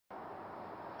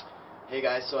Hey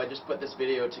guys, so I just put this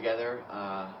video together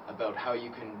about how you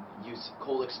can use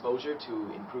cold exposure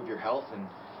to improve your health and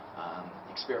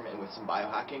experiment with some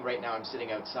biohacking. Right now I'm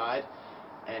sitting outside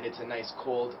and it's a nice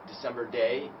cold December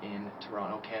day in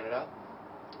Toronto, Canada.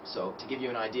 So to give you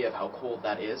an idea of how cold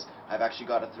that is, I've actually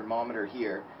got a thermometer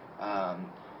here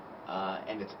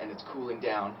and it's cooling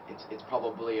down. It's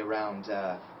probably around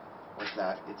what's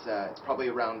that? It's probably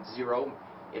around 0.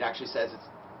 It actually says it's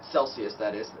Celsius,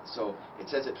 that is, so it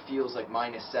says it feels like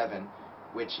 -7,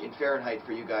 which in Fahrenheit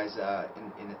for you guys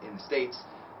in the States,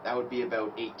 that would be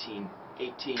about 15,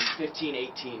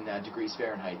 18 degrees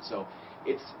Fahrenheit. So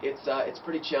it's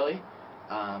pretty chilly,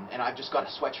 and I've just got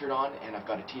a sweatshirt on and I've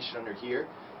got a t-shirt under here,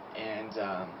 and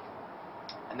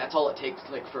that's all it takes.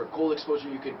 Like for cold exposure,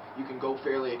 you can go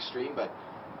fairly extreme, but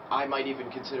I might even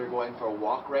consider going for a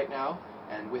walk right now,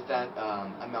 and with that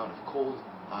amount of cold,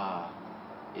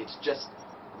 it's just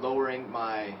lowering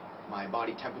my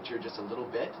body temperature just a little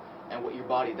bit, and what your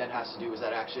body then has to do is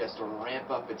that actually has to ramp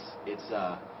up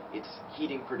its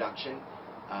heating production,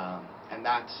 and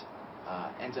that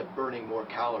ends up burning more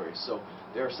calories. So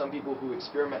there are some people who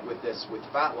experiment with this with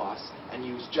fat loss and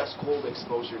use just cold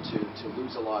exposure to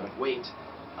lose a lot of weight,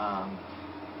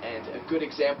 and a good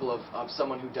example of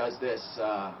someone who does this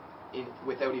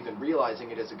without even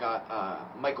realizing it is a guy,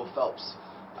 Michael Phelps.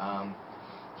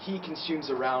 He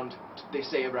consumes around, they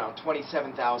say, around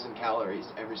 27,000 calories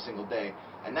every single day,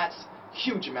 and that's a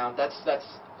huge amount. That's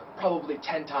probably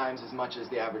 10 times as much as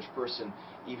the average person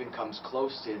even comes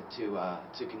close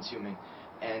to consuming,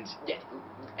 and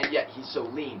yet he's so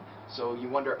lean. So you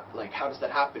wonder, like, how does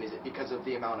that happen? Is it because of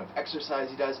the amount of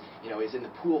exercise he does? You know, he's in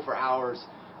the pool for hours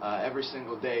every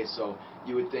single day, so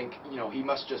you would think, you know, he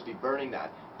must just be burning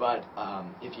that. But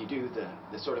if you do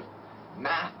the sort of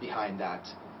math behind that,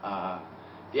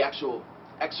 the actual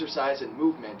exercise and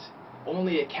movement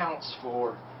only accounts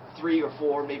for 3 or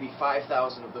 4, maybe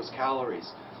 5,000 of those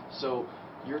calories. So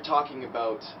you're talking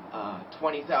about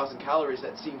 20,000 calories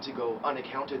that seem to go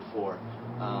unaccounted for.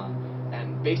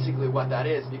 And basically what that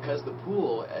is, because the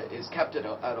pool is kept at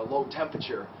a low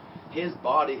temperature, his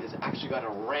body has actually got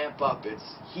to ramp up its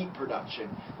heat production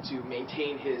to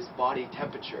maintain his body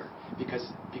temperature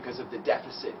because of the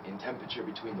deficit in temperature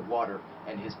between the water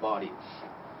and his body.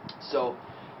 So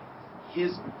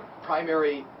his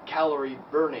primary calorie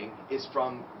burning is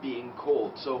from being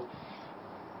cold. So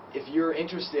if you're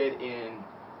interested in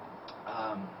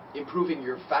improving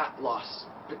your fat loss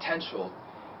potential,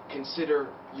 consider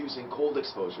using cold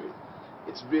exposure.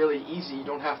 It's really easy. You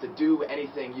don't have to do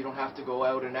anything. You don't have to go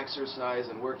out and exercise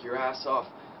and work your ass off.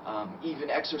 Even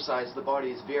exercise, the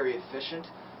body is very efficient,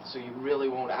 so you really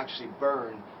won't actually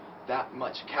burn that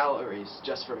much calories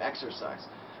just from exercise.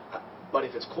 But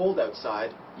if it's cold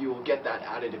outside, you will get that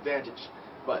added advantage.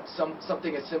 But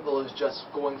something as simple as just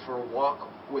going for a walk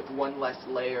with one less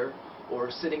layer, or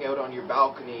sitting out on your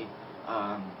balcony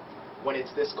when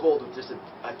it's this cold with just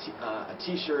a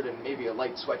t-shirt and maybe a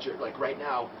light sweatshirt. Like right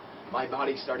now, my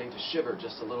body's starting to shiver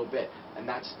just a little bit, and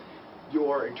that's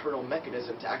your internal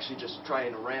mechanism to actually just try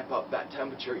and ramp up that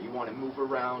temperature. You want to move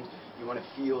around, you want to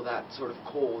feel that sort of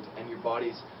cold, and your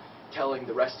body's telling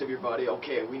the rest of your body,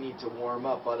 okay, we need to warm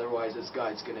up, otherwise this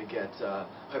guy's going to get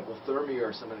hypothermia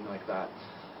or something like that.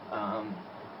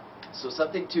 So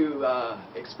something to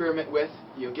experiment with.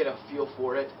 You'll get a feel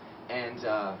for it, and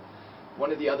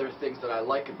one of the other things that I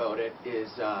like about it is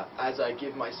as I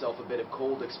give myself a bit of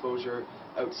cold exposure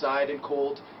outside and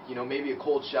cold, you know, maybe a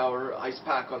cold shower, ice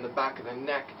pack on the back of the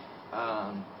neck,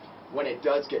 when it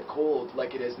does get cold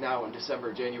like it is now in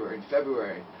December, January, and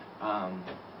February,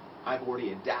 I've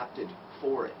already adapted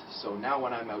for it. So now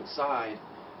when I'm outside,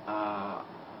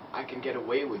 I can get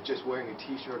away with just wearing a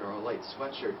t-shirt or a light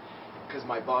sweatshirt because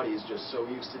my body is just so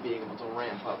used to being able to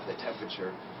ramp up the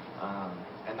temperature.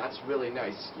 And that's really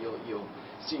nice. You'll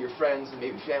see your friends and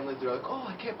maybe family, they're like, oh,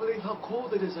 I can't believe how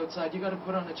cold it is outside, you got to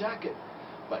put on a jacket.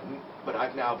 But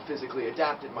I've now physically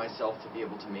adapted myself to be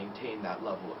able to maintain that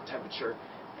level of temperature,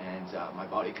 and my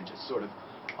body can just sort of,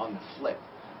 on the flip,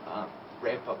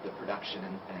 ramp up the production,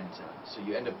 and so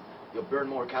you'll burn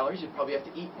more calories. You probably have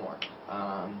to eat more,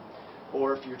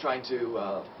 or if you're trying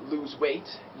to lose weight,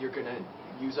 you're going to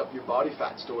use up your body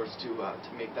fat stores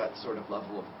to make that sort of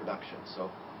level of production.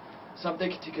 So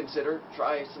something to consider.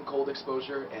 Try some cold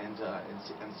exposure and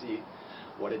see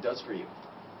what it does for you.